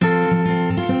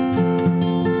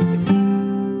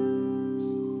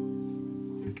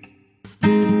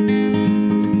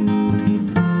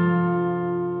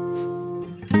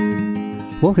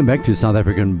Welcome back to South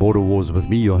African Border Wars with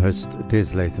me, your host,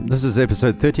 Des Latham. This is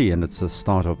episode 30 and it's the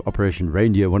start of Operation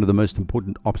Reindeer, one of the most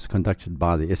important ops conducted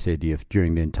by the SADF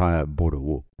during the entire border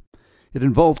war. It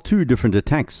involved two different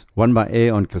attacks, one by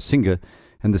air on Kasinga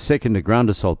and the second a ground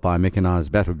assault by a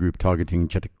mechanized battle group targeting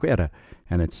Chataquera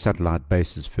and its satellite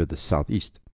bases further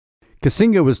southeast.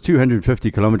 Kasinga was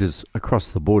 250 kilometers across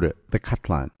the border, the cut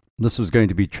line. This was going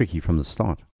to be tricky from the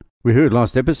start. We heard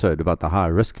last episode about the high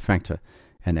risk factor,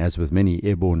 and as with many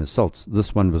airborne assaults,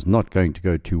 this one was not going to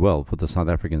go too well for the South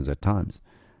Africans at times.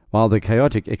 While the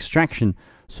chaotic extraction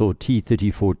saw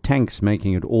T-34 tanks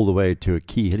making it all the way to a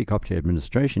key helicopter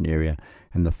administration area,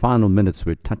 and the final minutes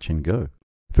were touch and go.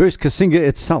 First, Kasinga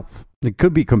itself. It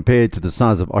could be compared to the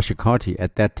size of Oshakati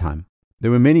at that time. There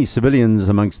were many civilians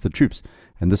amongst the troops,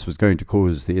 and this was going to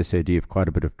cause the SADF quite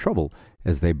a bit of trouble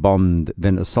as they bombed,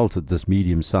 then assaulted this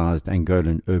medium-sized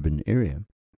Angolan urban area.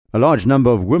 A large number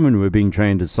of women were being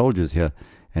trained as soldiers here,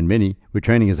 and many were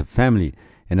training as a family.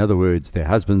 In other words, their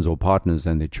husbands or partners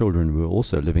and their children were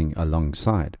also living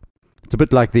alongside. It's a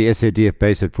bit like the SADF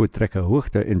base at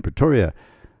Voortrekkerhoogte in Pretoria.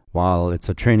 While it's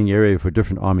a training area for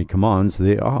different army commands,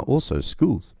 there are also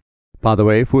schools. By the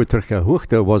way,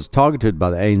 Voortrekkerhoogte was targeted by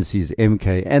the ANC's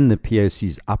MK and the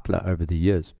PAC's APLA over the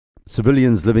years.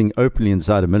 Civilians living openly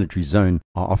inside a military zone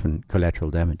are often collateral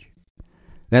damage.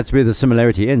 That's where the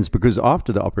similarity ends, because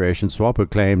after the operation,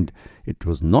 SWAPO claimed it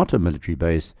was not a military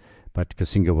base, but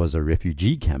Kasinga was a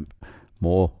refugee camp.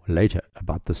 More later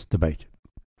about this debate.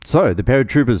 So, the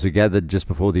paratroopers who gathered just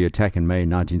before the attack in May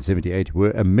 1978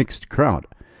 were a mixed crowd.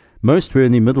 Most were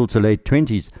in the middle to late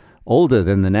 20s, older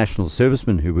than the national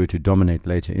servicemen who were to dominate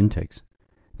later intakes.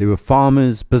 There were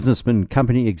farmers, businessmen,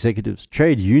 company executives,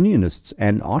 trade unionists,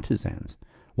 and artisans.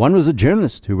 One was a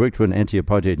journalist who worked for an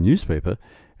anti-apartheid newspaper,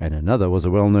 and another was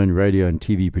a well-known radio and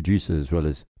TV producer as well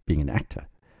as being an actor.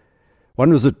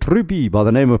 One was a troopie by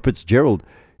the name of Fitzgerald,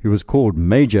 who was called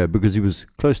Major because he was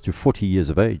close to 40 years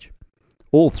of age.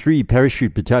 All three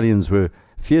parachute battalions were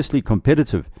fiercely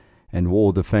competitive and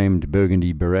wore the famed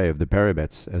burgundy beret of the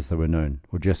Parabats, as they were known,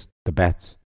 or just the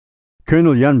Bats.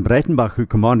 Colonel Jan Breitenbach, who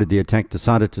commanded the attack,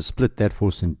 decided to split that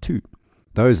force in two.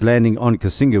 Those landing on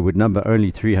Kasinga would number only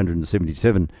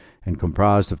 377 and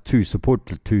comprised of 2 support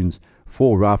platoons,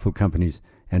 4 rifle companies,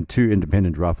 and 2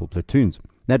 independent rifle platoons.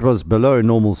 That was below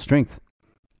normal strength.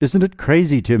 Isn't it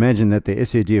crazy to imagine that the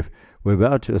SADF were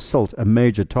about to assault a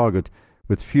major target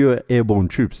with fewer airborne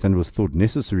troops than was thought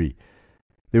necessary?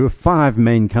 There were 5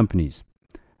 main companies.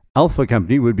 Alpha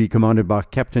Company would be commanded by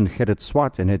Captain Gerrit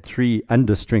Swart and had 3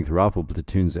 under-strength rifle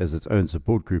platoons as its own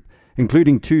support group,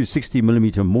 including 2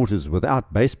 60mm mortars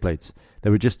without base plates. They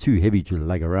were just too heavy to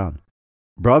lug around.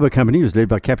 Bravo Company was led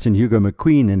by Captain Hugo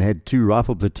McQueen and had 2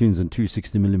 rifle platoons and 2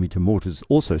 60mm mortars,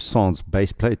 also sans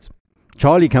base plates.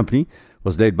 Charlie Company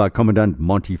was led by Commandant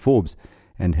Monty Forbes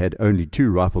and had only 2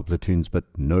 rifle platoons but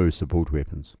no support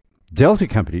weapons. Delta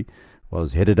Company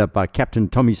was headed up by Captain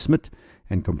Tommy Smith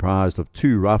and comprised of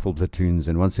 2 rifle platoons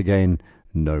and once again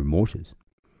no mortars.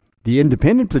 The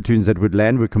independent platoons that would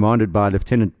land were commanded by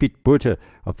Lieutenant Piet Botha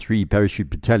of 3 Parachute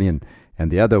Battalion, and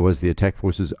the other was the attack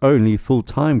force's only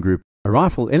full-time group, a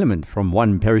rifle element from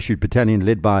 1 Parachute Battalion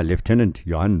led by Lieutenant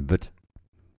Johan Witt.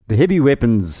 The heavy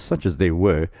weapons, such as they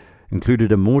were,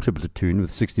 included a mortar platoon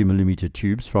with 60mm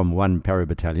tubes from 1 Para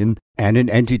Battalion and an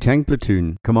anti-tank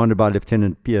platoon commanded by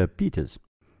Lieutenant Pierre Peters.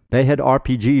 They had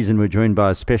RPGs and were joined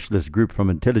by a specialist group from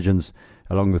intelligence,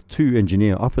 along with 2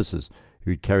 engineer officers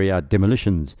who'd carry out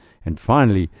demolitions, and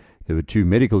finally there were 2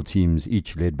 medical teams,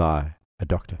 each led by a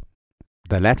doctor.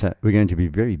 The latter were going to be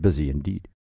very busy indeed.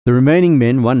 The remaining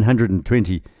men,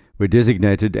 120, were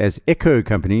designated as Echo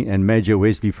Company, and Major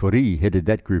Wesley Fourie headed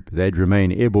that group. They'd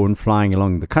remain airborne, flying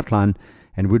along the cut line,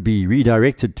 and would be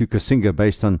redirected to Kasinga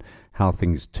based on how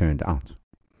things turned out.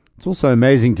 It's also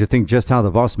amazing to think just how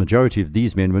the vast majority of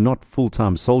these men were not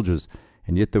full-time soldiers,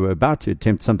 and yet they were about to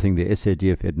attempt something the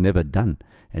SADF had never done,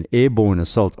 an airborne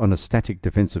assault on a static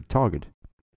defensive target.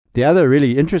 The other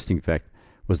really interesting fact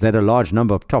was that a large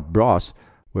number of top brass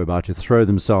were about to throw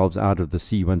themselves out of the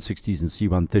C-160s and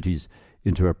C-130s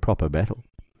into a proper battle.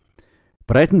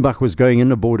 Breitenbach was going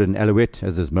in aboard an Alouette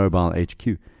as his mobile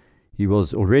HQ. He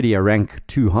was already a rank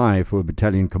too high for a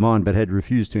battalion command, but had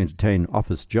refused to entertain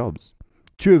office jobs.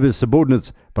 2 of his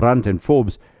subordinates, Brandt and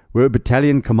Forbes, were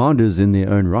battalion commanders in their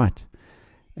own right.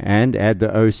 And add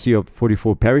the OC of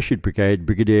 44 Parachute Brigade,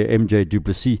 Brigadier M.J.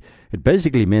 Duplessis, it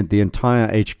basically meant the entire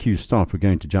HQ staff were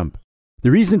going to jump. The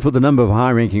reason for the number of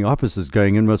high-ranking officers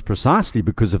going in was precisely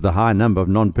because of the high number of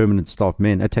non-permanent staff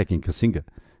men attacking Kasinga.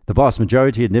 The vast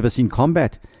majority had never seen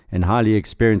combat, and highly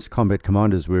experienced combat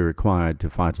commanders were required to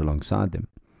fight alongside them.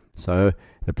 So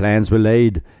the plans were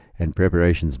laid, and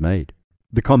preparations made.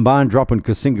 The combined drop on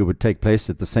Kasinga would take place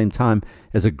at the same time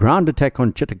as a ground attack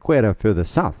on Chitaquera further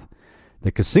south.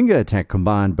 The Kasinga attack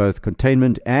combined both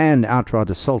containment and outright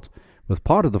assault, with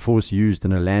part of the force used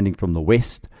in a landing from the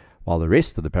west, while the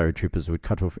rest of the paratroopers would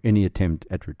cut off any attempt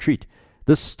at retreat.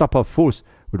 This stop-off force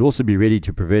would also be ready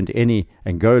to prevent any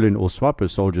Angolan or SWAPO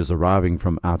soldiers arriving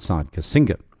from outside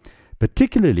Kasinga,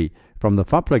 particularly from the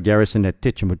Fapla garrison at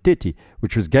Techimoteti,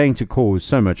 which was going to cause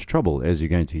so much trouble, as you're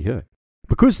going to hear.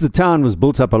 Because the town was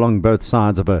built up along both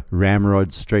sides of a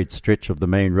ramrod straight stretch of the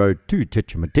main road to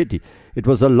Techimoteti, it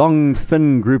was a long,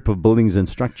 thin group of buildings and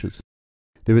structures.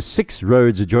 There were 6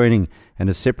 roads adjoining and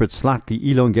a separate,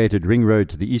 slightly elongated ring road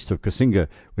to the east of Kasinga,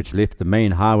 which left the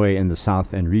main highway in the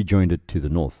south and rejoined it to the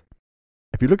north.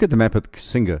 If you look at the map of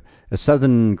Kasinga, a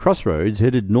southern crossroads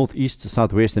headed northeast to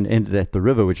southwest and ended at the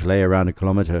river, which lay around a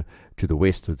kilometre to the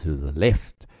west or to the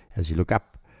left as you look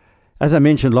up. As I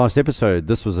mentioned last episode,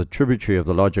 this was a tributary of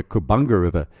the larger Kubanga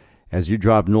River. As you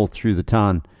drive north through the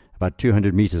town, about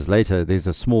 200 meters later, there's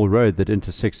a small road that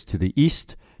intersects to the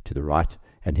east, to the right,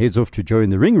 and heads off to join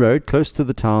the ring road close to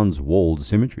the town's walled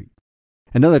cemetery.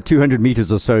 Another 200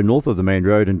 meters or so north of the main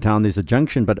road in town, there's a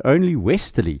junction, but only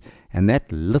westerly, and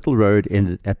that little road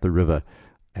ended at the river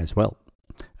as well.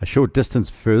 A short distance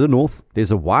further north,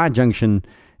 there's a Y junction,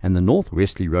 and the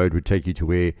northwesterly road would take you to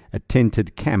where a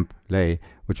tented camp lay,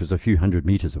 which was a few hundred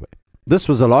meters away. This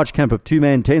was a large camp of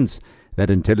 2-man tents that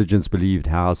intelligence believed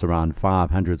housed around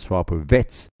 500 SWAPO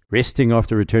vets, resting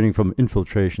after returning from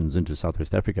infiltrations into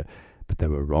Southwest Africa. But they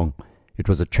were wrong. It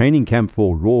was a training camp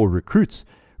for raw recruits,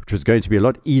 which was going to be a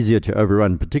lot easier to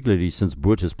overrun, particularly since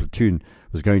Botha's platoon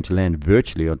was going to land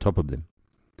virtually on top of them.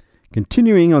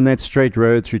 Continuing on that straight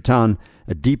road through town,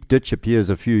 a deep ditch appears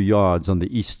a few yards on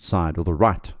the east side or the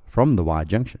right from the Y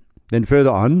junction. Then further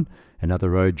on, another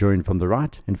road joined from the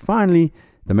right, and finally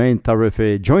the main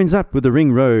thoroughfare joins up with the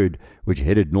ring road, which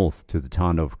headed north to the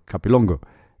town of Kapilongo,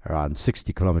 around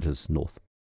 60 kilometers north.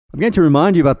 I'm going to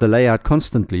remind you about the layout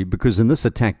constantly, because in this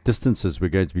attack distances were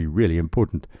going to be really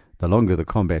important the longer the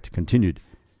combat continued.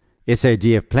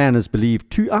 SADF planners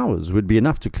believed 2 hours would be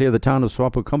enough to clear the town of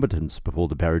SWAPO combatants before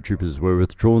the paratroopers were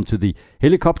withdrawn to the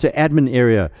helicopter admin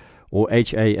area, or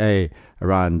HAA,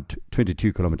 around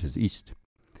 22 kilometers east.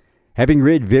 Having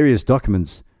read various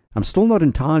documents, I'm still not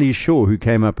entirely sure who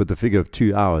came up with the figure of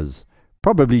 2 hours,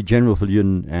 probably General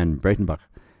Viljoen and Breitenbach.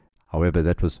 However,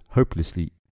 that was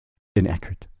hopelessly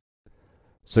inaccurate.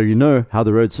 So you know how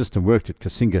the road system worked at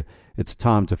Kasinga. It's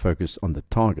time to focus on the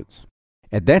targets.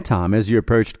 At that time, as you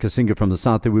approached Kasinga from the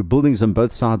south, there were buildings on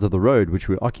both sides of the road which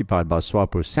were occupied by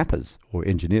SWAPO sappers or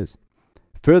engineers.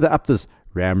 Further up this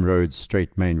ramrod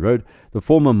straight main road, the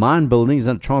former mine buildings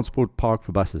and a transport park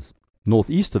for buses.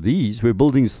 Northeast of these were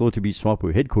buildings thought to be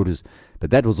SWAPO headquarters, but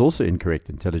that was also incorrect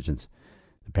intelligence.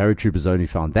 The paratroopers only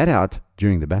found that out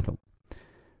during the battle.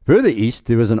 Further east,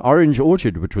 there was an orange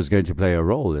orchard which was going to play a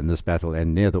role in this battle,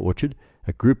 and near the orchard,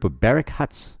 a group of barrack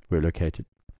huts were located.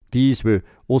 These were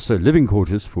also living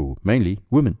quarters for mainly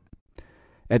women.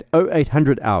 At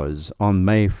 0800 hours on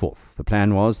May 4th, the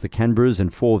plan was the Canberras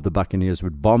and 4 of the Buccaneers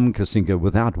would bomb Kasinga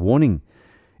without warning.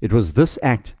 It was this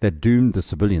act that doomed the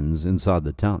civilians inside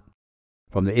the town.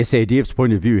 From the SADF's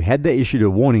point of view, had they issued a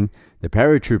warning, the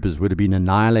paratroopers would have been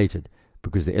annihilated,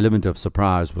 because the element of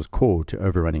surprise was core to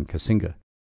overrunning Kasinga.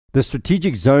 The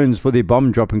strategic zones for their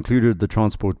bomb drop included the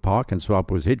transport park and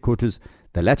SWAPO's headquarters,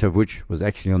 the latter of which was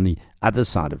actually on the other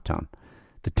side of town.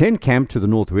 The tent camp to the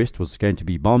northwest was going to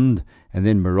be bombed, and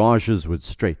then Mirages would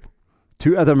strafe.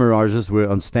 2 other Mirages were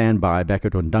on standby back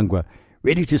at Ondangwa,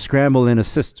 ready to scramble and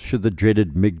assist should the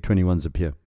dreaded MiG-21s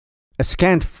appear. A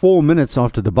scant 4 minutes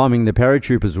after the bombing, the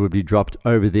paratroopers would be dropped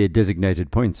over their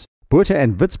designated points. Botha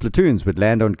and Wits platoons would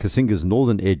land on Kasinga's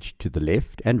northern edge to the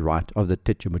left and right of the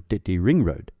Techimoteti ring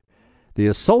road. The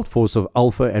assault force of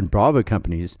Alpha and Bravo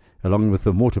companies, along with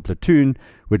the mortar platoon,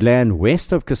 would land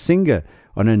west of Kasinga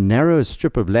on a narrow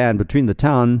strip of land between the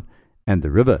town and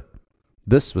the river.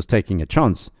 This was taking a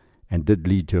chance and did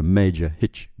lead to a major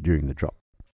hitch during the drop.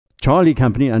 Charlie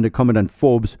Company under Commandant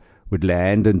Forbes would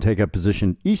land and take up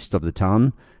position east of the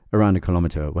town, around a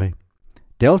kilometre away.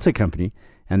 Delta Company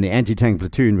and the anti-tank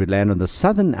platoon would land on the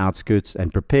southern outskirts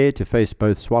and prepare to face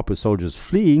both SWAPO soldiers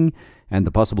fleeing and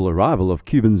the possible arrival of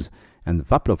Cubans and the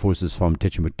Fapla forces from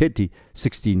Techimoteti,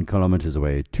 16 kilometers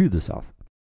away to the south.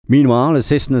 Meanwhile, a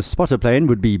Cessna spotter plane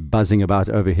would be buzzing about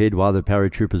overhead while the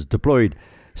paratroopers deployed,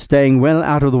 staying well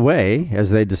out of the way as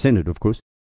they descended, of course.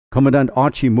 Commandant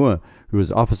Archie Moore, who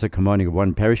was officer commanding of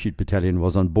 1 parachute battalion,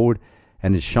 was on board,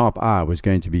 and his sharp eye was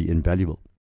going to be invaluable.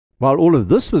 While all of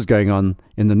this was going on,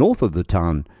 in the north of the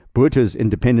town, Botha's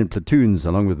independent platoons,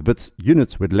 along with Wit's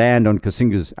units, would land on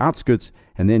Kasinga's outskirts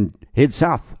and then head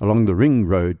south along the ring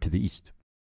road to the east.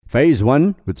 Phase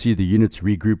 1 would see the units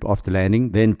regroup after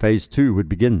landing, then Phase 2 would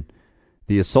begin.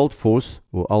 The assault force,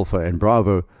 or Alpha and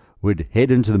Bravo, would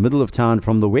head into the middle of town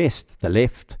from the west, the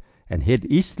left, and head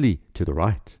easterly to the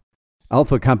right.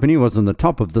 Alpha Company was on the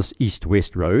top of this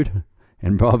east-west road,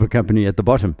 and Bravo Company at the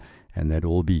bottom, and they'd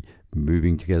all be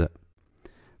moving together.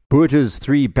 Botha's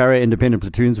 3 para-independent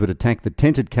platoons would attack the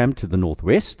tented camp to the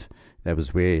northwest. That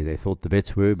was where they thought the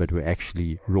vets were, but were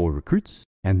actually raw recruits.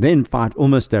 And then fight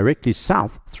almost directly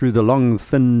south through the long,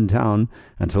 thin town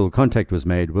until contact was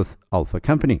made with Alpha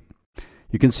Company.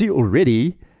 You can see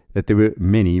already that there were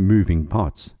many moving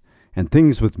parts. And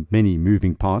things with many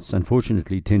moving parts,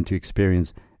 unfortunately, tend to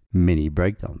experience many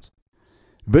breakdowns.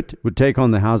 Wit would take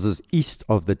on the houses east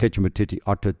of the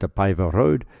Techimoteti-Otta Tapaiva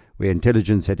Road, where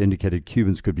intelligence had indicated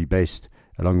Cubans could be based,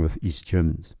 along with East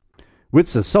Germans.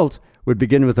 Wit's assault would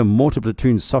begin with a mortar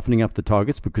platoon softening up the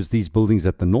targets because these buildings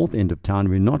at the north end of town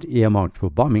were not earmarked for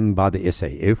bombing by the SA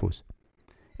Air Force.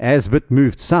 As Wit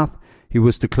moved south, he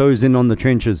was to close in on the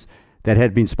trenches that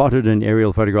had been spotted in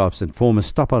aerial photographs and form a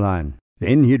stopper line.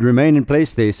 Then he'd remain in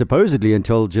place there supposedly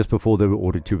until just before they were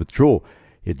ordered to withdraw.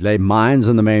 He'd lay mines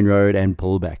on the main road and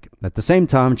pull back. At the same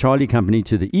time, Charlie Company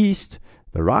to the east,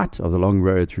 the right of the long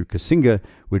road through Kasinga,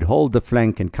 would hold the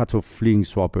flank and cut off fleeing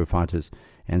SWAPO fighters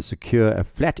and secure a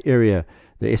flat area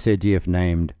the SADF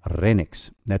named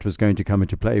Renix. That was going to come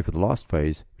into play for the last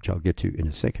phase, which I'll get to in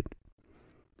a second.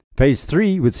 Phase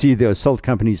 3 would see the assault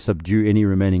companies subdue any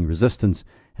remaining resistance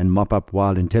and mop up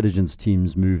while intelligence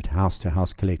teams moved house to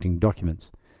house collecting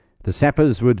documents. The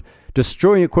sappers would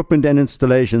destroy equipment and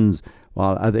installations,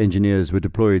 while other engineers were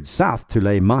deployed south to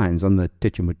lay mines on the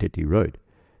Techimoteti Road.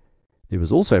 There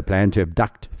was also a plan to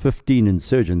abduct 15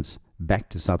 insurgents back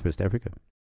to Southwest Africa.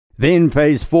 Then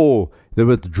Phase 4, the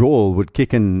withdrawal, would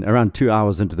kick in around 2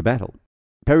 hours into the battle.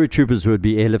 Paratroopers would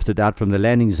be airlifted out from the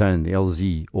landing zone, the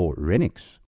LZ or Renix.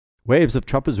 Waves of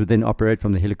choppers would then operate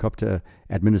from the helicopter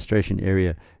administration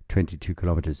area 22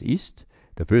 kilometers east.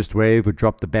 The first wave would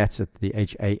drop the bats at the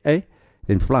HAA,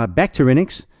 then fly back to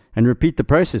Renix and repeat the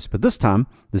process. But this time,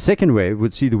 the second wave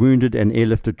would see the wounded and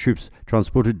airlifted troops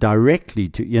transported directly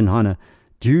to Ianhana,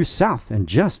 due south and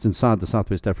just inside the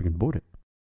Southwest African border.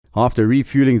 After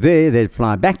refueling there, they'd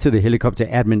fly back to the helicopter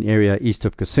admin area east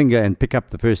of Kasinga and pick up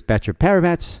the first batch of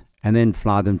parabats and then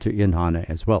fly them to Ianhana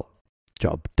as well.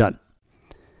 Job done.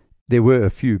 There were a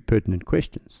few pertinent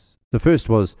questions. The first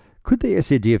was, could the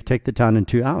SADF take the town in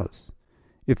 2 hours?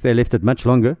 If they left it much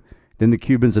longer, then the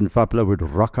Cubans and Fapla would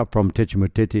rock up from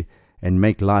Techimoteti and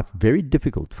make life very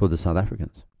difficult for the South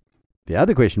Africans. The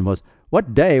other question was,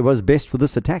 what day was best for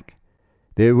this attack?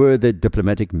 There were the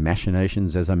diplomatic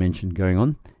machinations, as I mentioned, going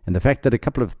on, and the fact that a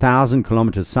couple of 1,000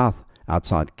 kilometers south,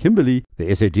 outside Kimberley, the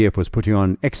SADF was putting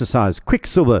on exercise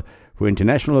Quicksilver for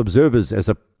international observers as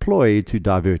a ploy to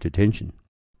divert attention.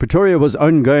 Pretoria was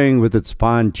ongoing with its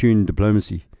fine-tuned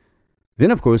diplomacy. Then,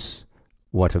 of course,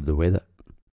 what of the weather?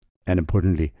 And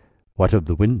importantly, what of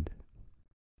the wind?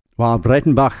 While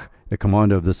Breitenbach, the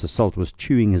commander of this assault, was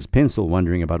chewing his pencil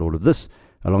wondering about all of this,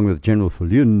 along with General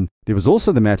Viljoen, there was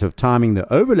also the matter of timing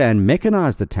the overland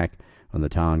mechanized attack on the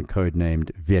town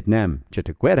codenamed Vietnam,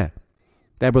 Chitaquera.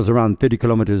 That was around 30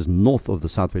 kilometers north of the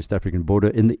Southwest African border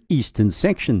in the eastern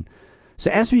section.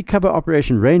 So as we cover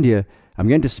Operation Reindeer, I'm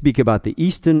going to speak about the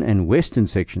eastern and western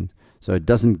sections, so it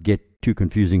doesn't get too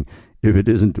confusing if it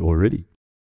isn't already.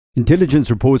 Intelligence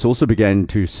reports also began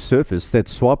to surface that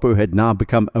SWAPO had now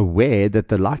become aware that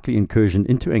the likely incursion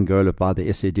into Angola by the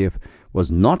SADF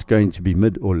was not going to be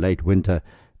mid or late winter,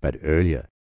 but earlier.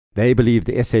 They believed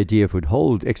the SADF would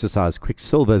hold Exercise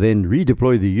Quicksilver, then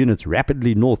redeploy the units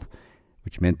rapidly north,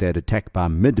 which meant they'd attack by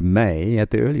mid-May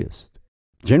at the earliest.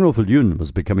 General Viljoen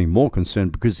was becoming more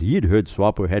concerned because he had heard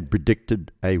SWAPO had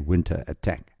predicted a winter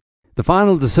attack. The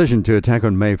final decision to attack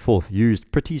on May 4th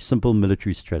used pretty simple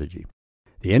military strategy.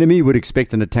 The enemy would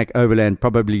expect an attack overland,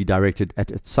 probably directed at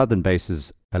its southern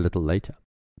bases a little later.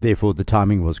 Therefore, the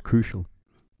timing was crucial.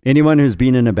 Anyone who's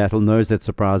been in a battle knows that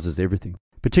surprise is everything,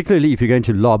 particularly if you're going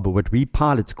to lob what we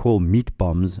pilots call meat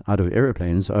bombs out of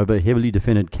aeroplanes over a heavily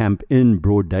defended camp in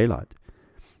broad daylight.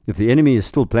 If the enemy is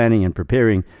still planning and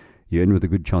preparing, you're in with a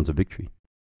good chance of victory.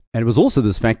 And it was also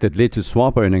this fact that led to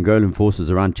SWAPO and Angolan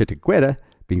forces around Chitaquera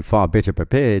being far better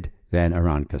prepared than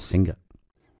around Kasinga.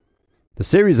 The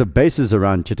series of bases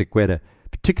around Chitaquera,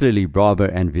 particularly Bravo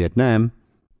and Vietnam,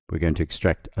 were going to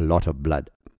extract a lot of blood.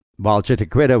 While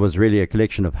Chitaquera was really a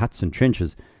collection of huts and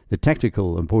trenches, the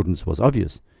tactical importance was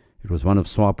obvious. It was one of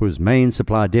SWAPO's main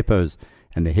supply depots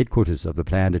and the headquarters of the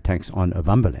planned attacks on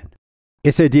Ovambaland.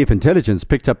 SADF intelligence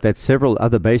picked up that several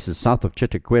other bases south of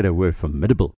Chitakwera were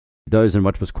formidable, those in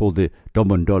what was called the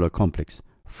Dobondolo complex.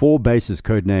 4 bases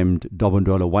codenamed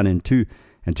Dobondolo 1 and 2,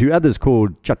 and 2 others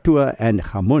called Chatua and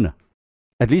Hamona.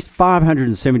 At least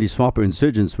 570 SWAPO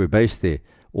insurgents were based there,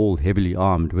 all heavily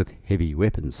armed with heavy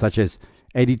weapons, such as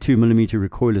 82mm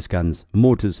recoilless guns,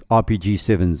 mortars,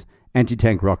 RPG-7s,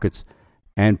 anti-tank rockets,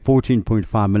 and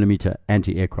 14.5mm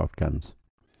anti-aircraft guns.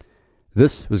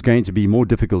 This was going to be more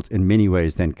difficult in many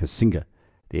ways than Kasinga.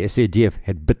 The SADF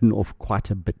had bitten off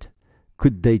quite a bit.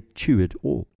 Could they chew it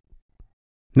all?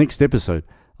 Next episode,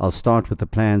 I'll start with the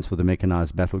plans for the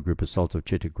mechanized battle group assault of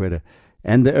Chitakwera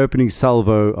and the opening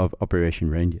salvo of Operation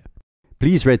Reindeer.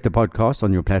 Please rate the podcast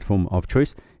on your platform of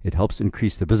choice. It helps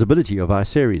increase the visibility of our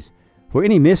series. For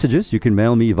any messages, you can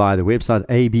mail me via the website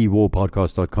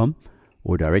abwarpodcast.com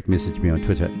or direct message me on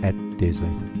Twitter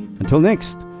 @DesLatham. Until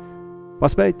next,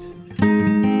 was bait.